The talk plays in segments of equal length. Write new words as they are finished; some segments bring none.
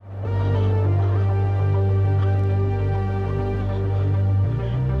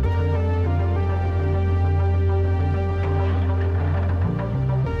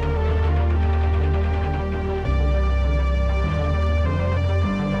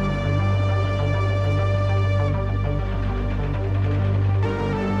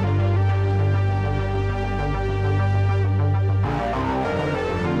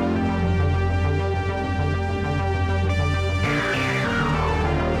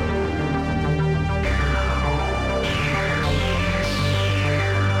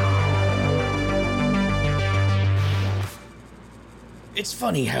It's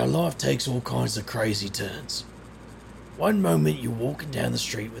funny how life takes all kinds of crazy turns. One moment you're walking down the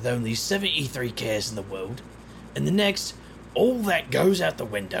street with only 73 cares in the world, and the next, all that goes out the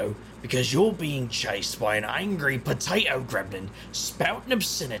window because you're being chased by an angry potato gremlin spouting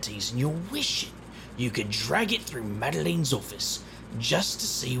obscenities and you're wishing you could drag it through Madeleine's office just to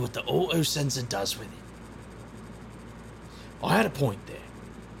see what the auto sensor does with it. I had a point there.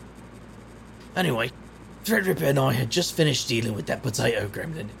 Anyway, Threadripper and I had just finished dealing with that potato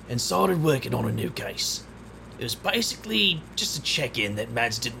gremlin and started working on a new case. It was basically just a check-in that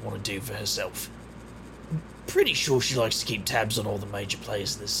Mads didn't want to do for herself. Pretty sure she likes to keep tabs on all the major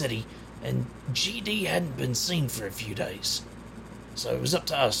players in the city, and GD hadn't been seen for a few days, so it was up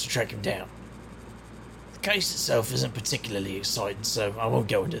to us to track him down. The case itself isn't particularly exciting, so I won't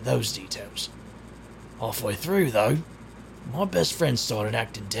go into those details. Halfway through, though, my best friend started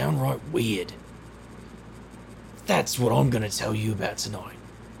acting downright weird. That's what I'm going to tell you about tonight.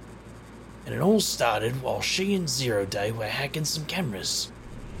 And it all started while she and Zero Day were hacking some cameras.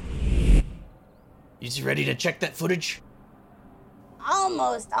 You two ready to check that footage?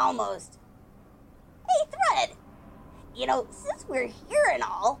 Almost. Hey, Thread! Since we're here and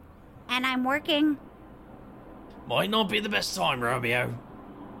all... And I'm working. Might not be the best time, Romeo.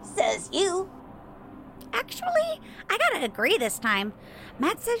 Says you. Actually, I gotta agree this time.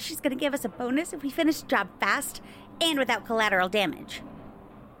 Matt says she's gonna give us a bonus if we finish the job fast and without collateral damage.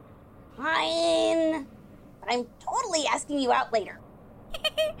 Fine. But I'm totally asking you out later.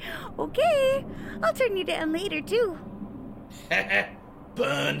 Okay, I'll turn you down later, too.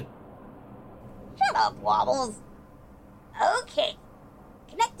 Burn. Shut up, Wobbles. Okay.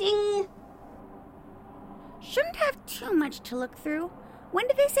 Connecting. Shouldn't have too much to look through. When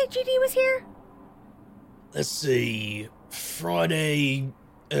did they say GD was here? Let's see. Friday,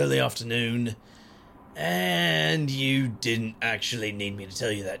 early afternoon. And you didn't actually need me to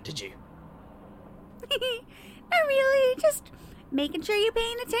tell you that, did you? Not really, just making sure you're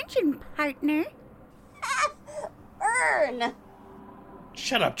paying attention, partner. Burn.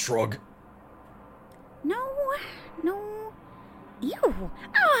 Shut up, Trog. No. Ew. Oh,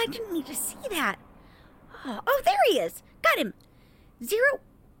 I didn't need to see that. Oh, there he is. Got him. Zero.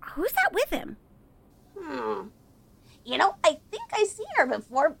 Who's that with him? I think I've seen her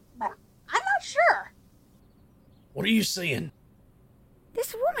before, but I'm not sure. What are you seeing?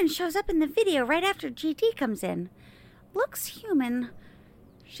 This woman shows up in the video right after GT comes in. Looks human.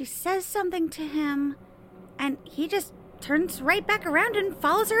 She says something to him, and he just turns right back around and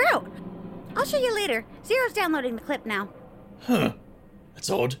follows her out. I'll show you later. Zero's downloading the clip now. Huh. That's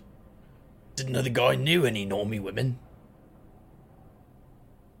odd. Didn't know the guy knew any normie women.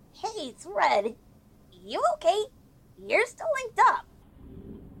 Hey, Thread. You okay? You're still linked up.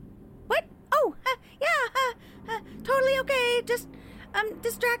 What? Oh, yeah, totally okay. Just,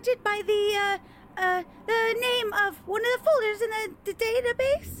 distracted by the name of one of the folders in the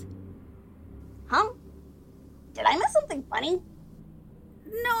database. Huh? Did I miss something funny?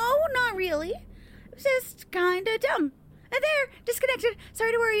 No, not really. Just kinda dumb. There, disconnected.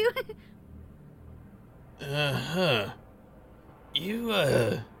 Sorry to worry you.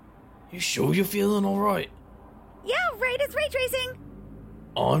 You sure you're feeling alright? Yeah, right, it's ray tracing.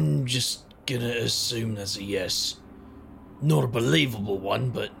 I'm just gonna assume that's a yes. Not a believable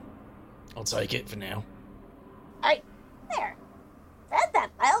one, but I'll take it for now. Alright, there. Said that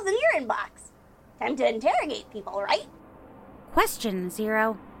file's in your inbox. Time to interrogate people, right? Question,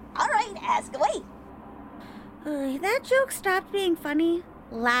 Zero. Alright, ask away. That joke stopped being funny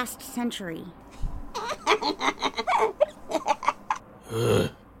last century.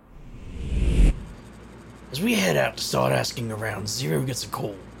 As we head out to start asking around, Zero gets a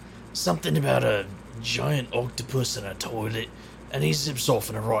call. Something about a giant octopus in a toilet, and he zips off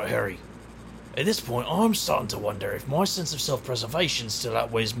in a right hurry. At this point, I'm starting to wonder if my sense of self-preservation still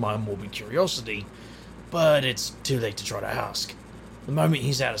outweighs my morbid curiosity, but it's too late to try to ask. The moment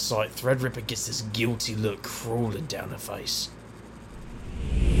he's out of sight, Threadripper gets this guilty look crawling down her face.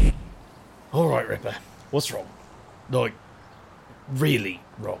 Alright, Ripper, what's wrong? Like, really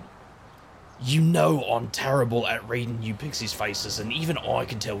wrong. You know I'm terrible at reading you pixies' faces, and even I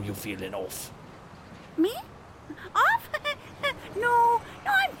can tell you're feeling off. Me? Off? No,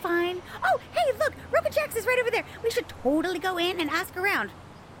 I'm fine. Oh, hey, look, Roka Jax is right over there. We should totally go in and ask around.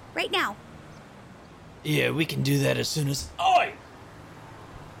 Right now. Yeah, we can do that as soon as... Oi!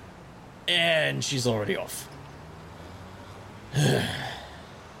 And she's already off.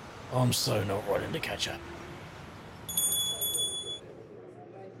 I'm so not running to catch up.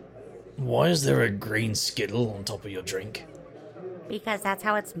 Why is there a green Skittle on top of your drink? Because that's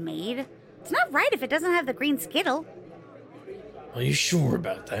how it's made. It's not right if it doesn't have the green Skittle. Are you sure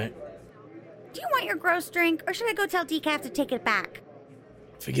about that? Do you want your gross drink, or should I go tell Decaf to take it back?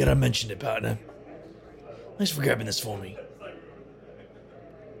 Forget I mentioned it, partner. Thanks for grabbing this for me.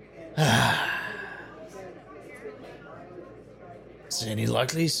 See any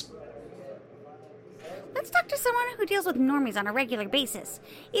likelies? Let's talk to someone who deals with normies on a regular basis.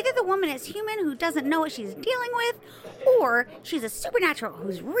 Either the woman is human who doesn't know what she's dealing with, or she's a supernatural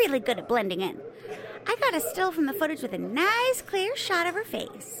who's really good at blending in. I got a still from the footage with a nice clear shot of her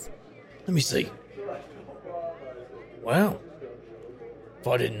face. Let me see. Wow. If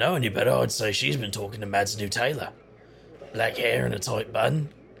I didn't know any better, I'd say she's been talking to Mad's new tailor. Black hair and a tight bun,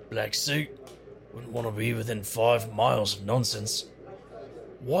 black suit. Wouldn't want to be within 5 miles of nonsense.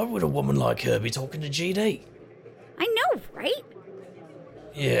 Why would a woman like her be talking to GD? I know, right?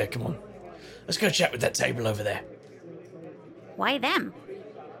 Yeah, come on. Let's go chat with that table over there. Why them?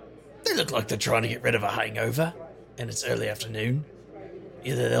 They look like they're trying to get rid of a hangover, and it's early afternoon.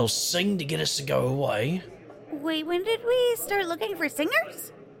 Either they'll sing to get us to go away. Wait, when did we start looking for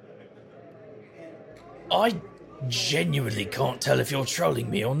singers? I genuinely can't tell if you're trolling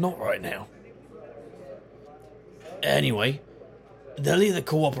me or not right now. Anyway, they'll either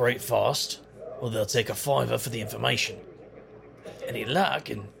cooperate fast, or they'll take a $5 for the information. Any luck,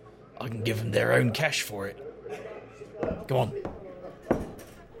 and I can give them their own cash for it. Come on.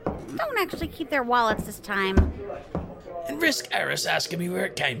 Don't actually keep their wallets this time. And risk Eris asking me where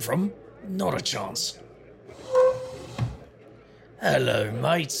it came from? Not a chance. Hello,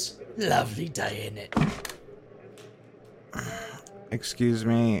 mates. Lovely day, innit? Excuse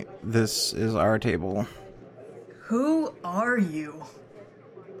me, this is our table. Who are you?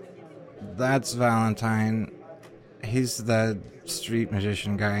 That's Valentine. He's the street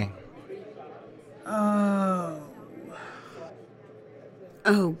magician guy.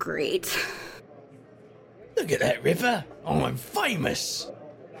 Oh, great. Look at that, Ripper. I'm famous.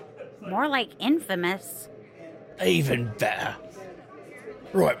 More like infamous. Even better.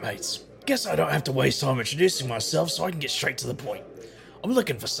 Right, mates. Guess I don't have to waste time introducing myself, so I can get straight to the point. I'm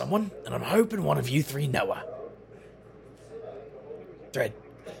looking for someone, and I'm hoping one of you three know her. Thread.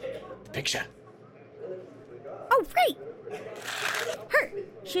 The picture. Oh, right! Her!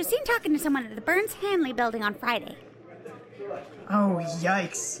 She was seen talking to someone at the Burns-Hanley building on Friday. Oh,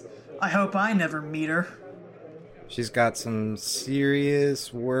 yikes. I hope I never meet her. She's got some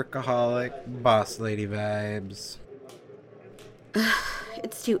serious workaholic boss lady vibes.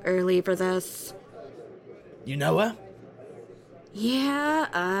 It's too early for this. You know her? Yeah,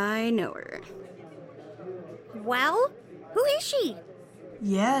 I know her. Well, who is she?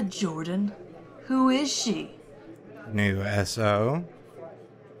 Yeah, Jordan. Who is she? New SO.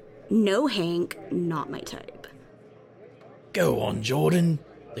 No, Hank, not my type. Go on, Jordan.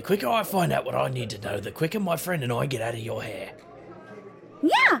 The quicker I find out what I need to know, the quicker my friend and I get out of your hair.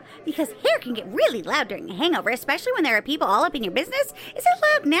 Yeah, because hair can get really loud during a hangover, especially when there are people all up in your business. Is it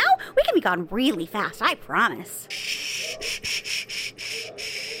loud now? We can be gone really fast, I promise.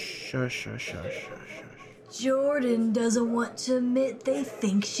 Shush. Jordan doesn't want to admit they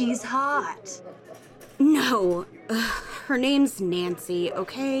think she's hot. No, her name's Nancy,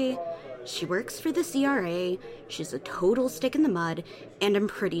 okay? She works for the CRA, she's a total stick in the mud, and I'm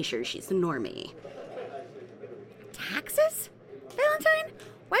pretty sure she's a normie. Taxes? Valentine,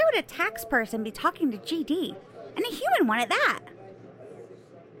 why would a tax person be talking to GD? And a human one at that?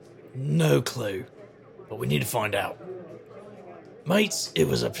 No clue, but we need to find out. Mates, it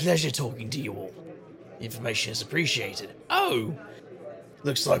was a pleasure talking to you all. Information is appreciated. Oh!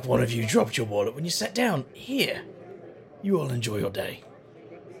 Looks like one of you dropped your wallet when you sat down. Here. You all enjoy your day.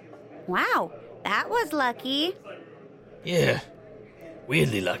 Wow, that was lucky. Yeah,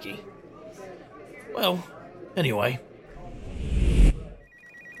 weirdly lucky. Well, anyway.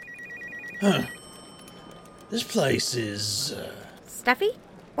 This place is, Stuffy?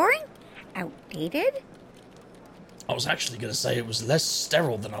 Boring? Outdated? I was actually going to say it was less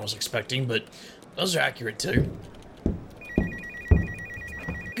sterile than I was expecting, but those are accurate too.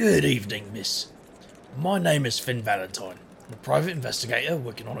 Good evening, miss. My name is Finn Valentine. I'm a private investigator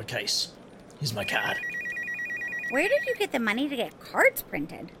working on a case. Here's my card. Where did you get the money to get cards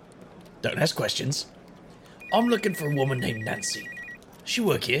printed? Don't ask questions. I'm looking for a woman named Nancy. She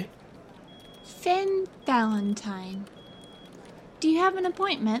work here? Finn Valentine. Do you have an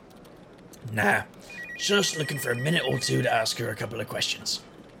appointment? Nah. Just looking for a minute or two to ask her a couple of questions.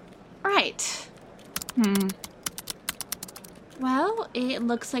 Right. Well, it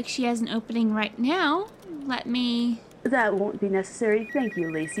looks like she has an opening right now. Let me... That won't be necessary, thank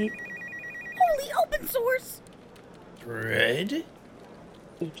you, Lacey. Holy open source! Red?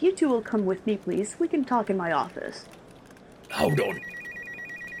 If you two will come with me, please, we can talk in my office. hold on.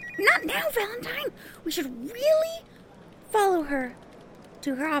 Not now, Valentine. We should really follow her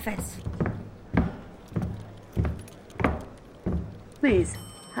to her office. Please,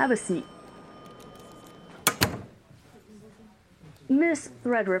 have a seat. Miss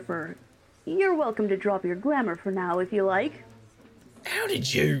Threadripper, you're welcome to drop your glamour for now if you like. How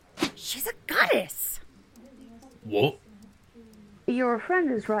did you... She's a goddess. What? Your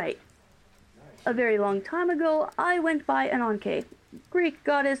friend is right. A very long time ago, I went by Ananke, Greek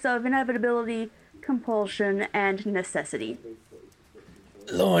goddess of inevitability, compulsion, and necessity.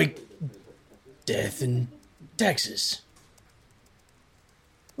 Like death and taxes.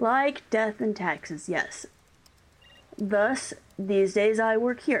 Like death and taxes, yes. Thus, these days I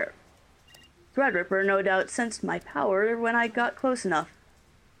work here. Threadripper no doubt sensed my power when I got close enough.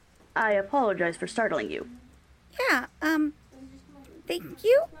 I apologize for startling you. Yeah, thank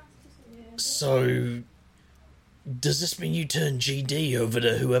you. So, does this mean you turn GD over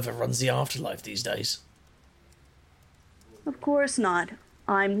to whoever runs the afterlife these days? Of course not.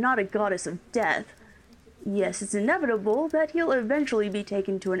 I'm not a goddess of death. Yes, it's inevitable that he'll eventually be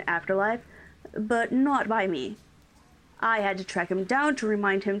taken to an afterlife, but not by me. I had to track him down to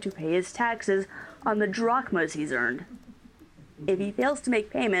remind him to pay his taxes on the drachmas he's earned. If he fails to make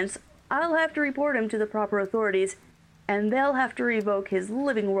payments, I'll have to report him to the proper authorities, and they'll have to revoke his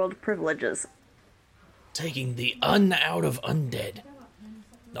living world privileges. Taking the out of undead.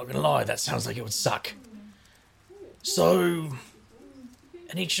 Not gonna lie, that sounds like it would suck. So,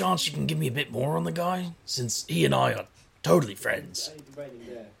 any chance you can give me a bit more on the guy? Since he and I are totally friends.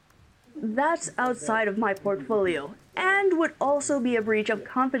 That's outside of my portfolio, and would also be a breach of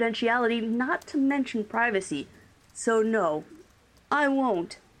confidentiality, not to mention privacy. So no, I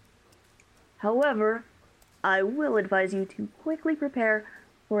won't. However, I will advise you to quickly prepare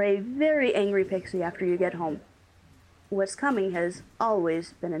for a very angry pixie after you get home. What's coming has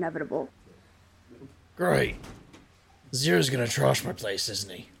always been inevitable. Great. Zero's gonna trash my place,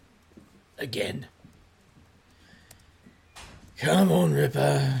 isn't he? Again. Come on,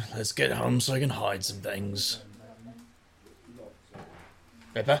 Ripper. Let's get home so I can hide some things.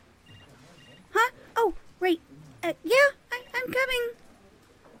 Ripper? Huh? Oh, right. Yeah, I'm coming.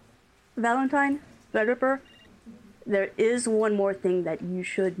 Valentine, Threadripper, there is one more thing that you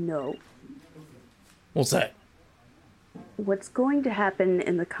should know. What's that? What's going to happen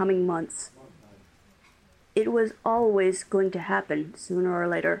in the coming months. It was always going to happen sooner or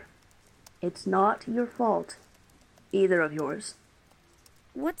later. It's not your fault. Either of yours.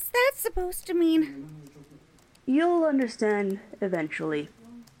 What's that supposed to mean? You'll understand eventually.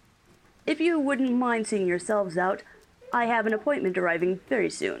 If you wouldn't mind seeing yourselves out, I have an appointment arriving very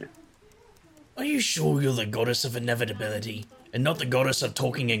soon. Are you sure you're the goddess of inevitability, and not the goddess of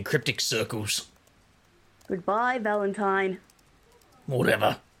talking in cryptic circles? Goodbye, Valentine.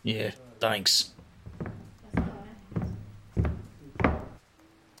 Whatever. Yeah, thanks.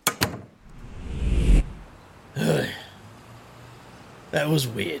 That was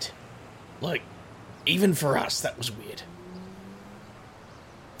weird. Like, even for us, that was weird.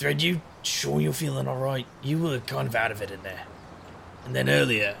 Thread, you sure you're feeling alright? You were kind of out of it in there. And then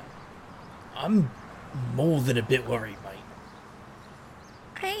earlier, I'm more than a bit worried, mate.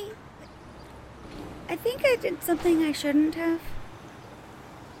 I think I did something I shouldn't have.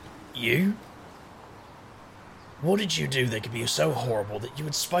 You? What did you do that could be so horrible that you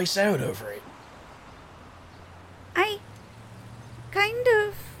would spice out over it? I kind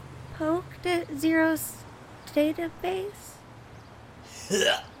of poked at Zero's database.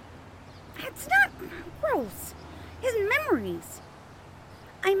 That's not gross. His memories.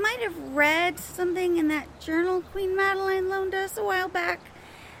 I might have read something in that journal Queen Madeline loaned us a while back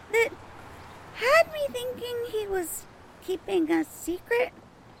that had me thinking he was keeping a secret.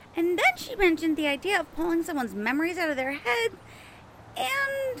 And then she mentioned the idea of pulling someone's memories out of their head,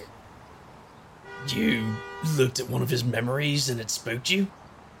 and... You looked at one of his memories and it spooked you?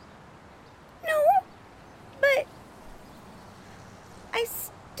 No, but I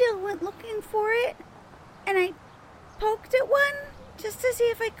still went looking for it, and I poked at one just to see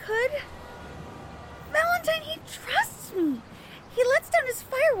if I could. Valentine, he trusts me. He lets down his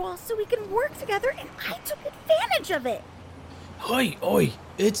firewall so we can work together, and I took advantage of it. Oi,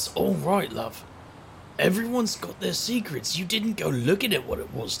 it's alright, love. Everyone's got their secrets. You didn't go looking at what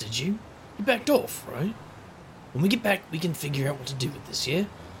it was, did you? You backed off, right? When we get back, we can figure out what to do with this, yeah?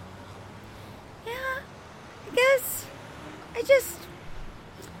 Yeah, I guess.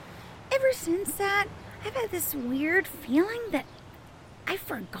 Ever since that, I've had this weird feeling that I've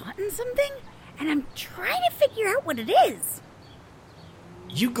forgotten something, and I'm trying to figure out what it is.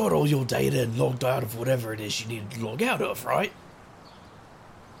 You got all your data and logged out of whatever it is you needed to log out of, right?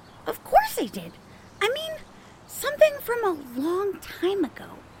 Of course I did. I mean, something from a long time ago.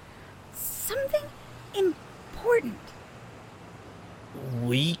 Something important.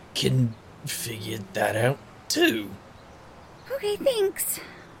 We can figure that out, too. Okay, thanks.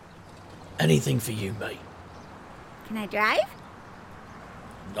 Anything for you, mate. Can I drive?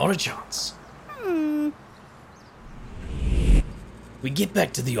 Not a chance. We get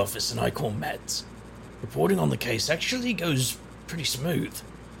back to the office and I call Mads. Reporting on the case actually goes pretty smooth.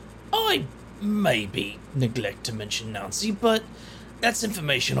 I maybe neglect to mention Nancy, but that's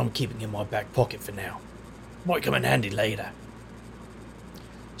information I'm keeping in my back pocket for now. Might come in handy later.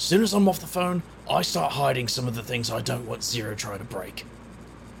 As soon as I'm off the phone, I start hiding some of the things I don't want Zero trying to break.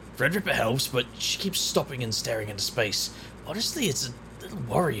 Threadripper helps, but she keeps stopping and staring into space. Honestly, it's a little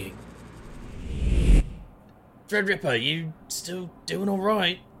worrying. Threadripper, you still doing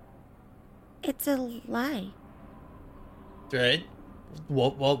alright? It's a lie. Thread?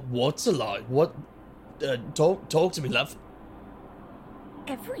 What's a lie? What? Talk to me, love.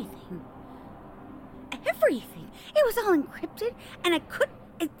 Everything. It was all encrypted, and I couldn't.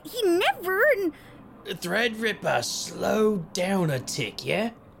 He never. Threadripper, slow down a tick,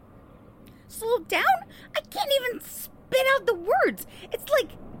 yeah? Slow down? I can't even spit out the words. It's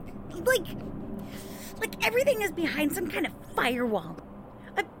like everything is behind some kind of firewall.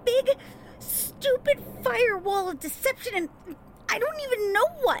 A big, stupid firewall of deception, and I don't even know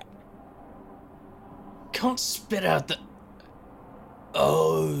what. Can't spit out the...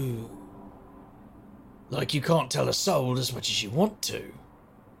 Oh. Like you can't tell a soul as much as you want to.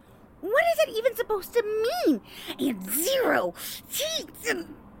 What is it even supposed to mean? And Zero.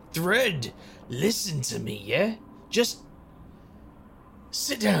 Thread, listen to me, yeah? Just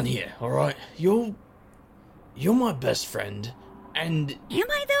sit down here, alright? You're my best friend, and...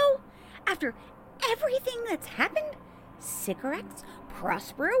 Am I, though? After everything that's happened? Cigarettes,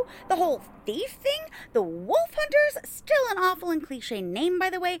 Prospero, the whole thief thing, the wolf hunters, still an awful and cliche name, by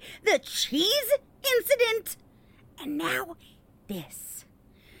the way, the cheese incident, and now this.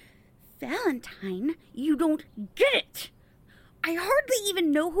 Valentine, you don't get it. I hardly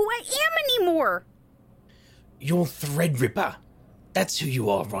even know who I am anymore. You're Threadripper. That's who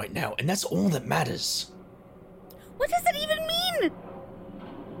you are right now, and that's all that matters. What does that even mean?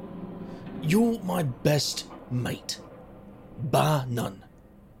 You're my best mate. Bar none.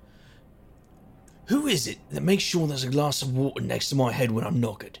 Who is it that makes sure there's a glass of water next to my head when I'm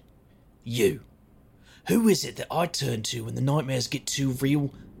knackered? You. Who is it that I turn to when the nightmares get too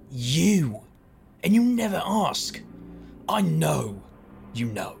real? You. And you never ask. I know you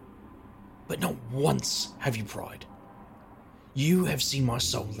know. But not once have you pried. You have seen my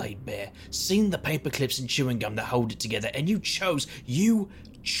soul laid bare, seen the paper clips and chewing gum that hold it together, and you chose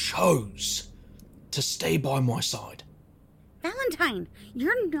to stay by my side. Valentine,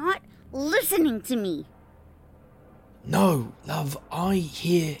 you're not listening to me. No, love, I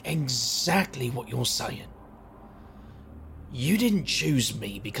hear exactly what you're saying. You didn't choose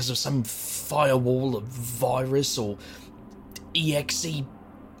me because of some firewall or virus or EXE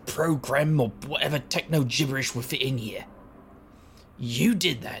program or whatever techno gibberish will fit in here. You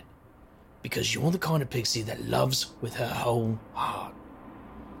did that because you're the kind of pixie that loves with her whole heart.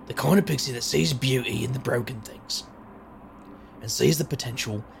 The kind of pixie that sees beauty in the broken things and sees the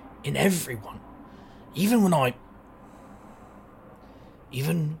potential in everyone. Even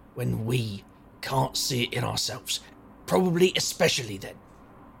when we can't see it in ourselves. Probably especially then.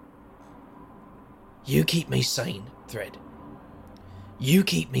 You keep me sane, Thread. You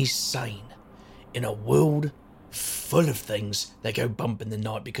keep me sane in a world full of things that go bump in the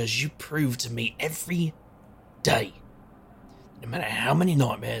night because you prove to me every day, no matter how many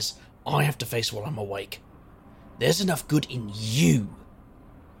nightmares I have to face while I'm awake, there's enough good in you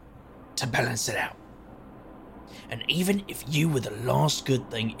to balance it out. And even if you were the last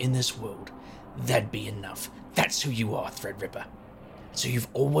good thing in this world, that'd be enough. That's who you are, Threadripper. It's who you've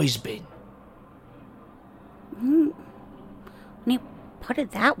always been. When you put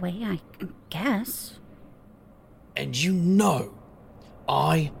it that way, I guess. And you know,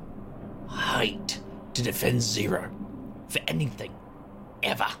 I hate to defend Zero for anything,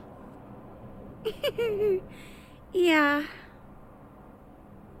 ever. Yeah.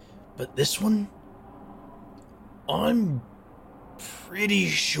 But this one, I'm pretty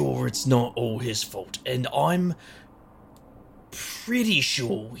sure it's not all his fault, and I'm pretty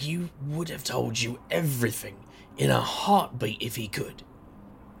sure he would have told you everything in a heartbeat if he could.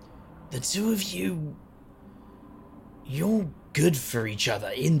 The two of you, you're good for each other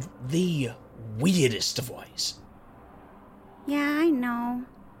in the weirdest of ways. Yeah, I know.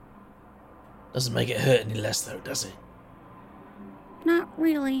 Doesn't make it hurt any less, though, does it? Not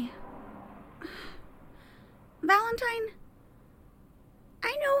really. Valentine,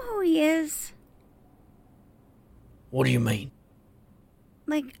 I know who he is. What do you mean?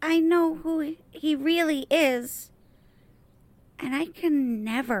 Like, I know who he really is. And I can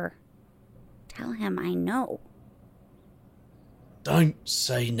never tell him I know. Don't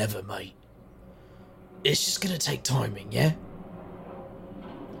say never, mate. It's just gonna take timing, yeah?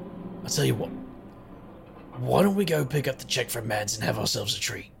 I'll tell you what. Why don't we go pick up the check from Mads and have ourselves a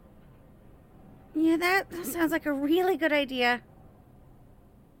treat? Yeah, that sounds like a really good idea.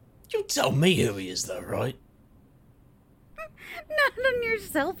 You tell me who he is, though, right? Not on your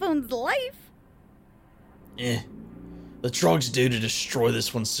cell phone's life. Yeah. The Trog's due to destroy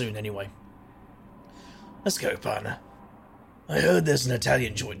this one soon anyway. Let's go, partner. I heard there's an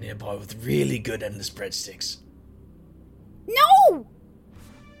Italian joint nearby with really good endless breadsticks. No!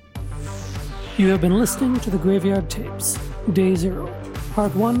 You have been listening to the Graveyard Tapes, Day 0,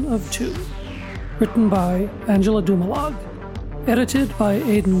 Part 1 of 2. Written by Angela Dumalog. Edited by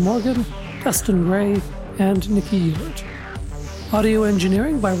Aidan Morgan, Dustin Gray, and Nikki Ewert. Audio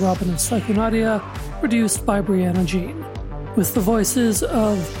engineering by Robin of Psychonadia, produced by Brianna Jean. With the voices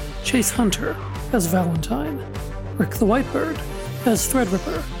of Chase Hunter as Valentine, Rick the Whitebird as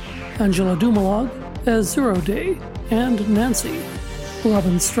Threadripper, Angela Dumalog as Zero Day and Nancy,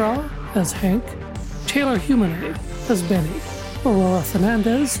 Robin Straw as Hank, Taylor Humane as Benny, Aurora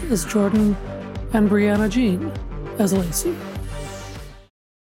Fernandez as Jordan, and Brianna Jean as Lacey.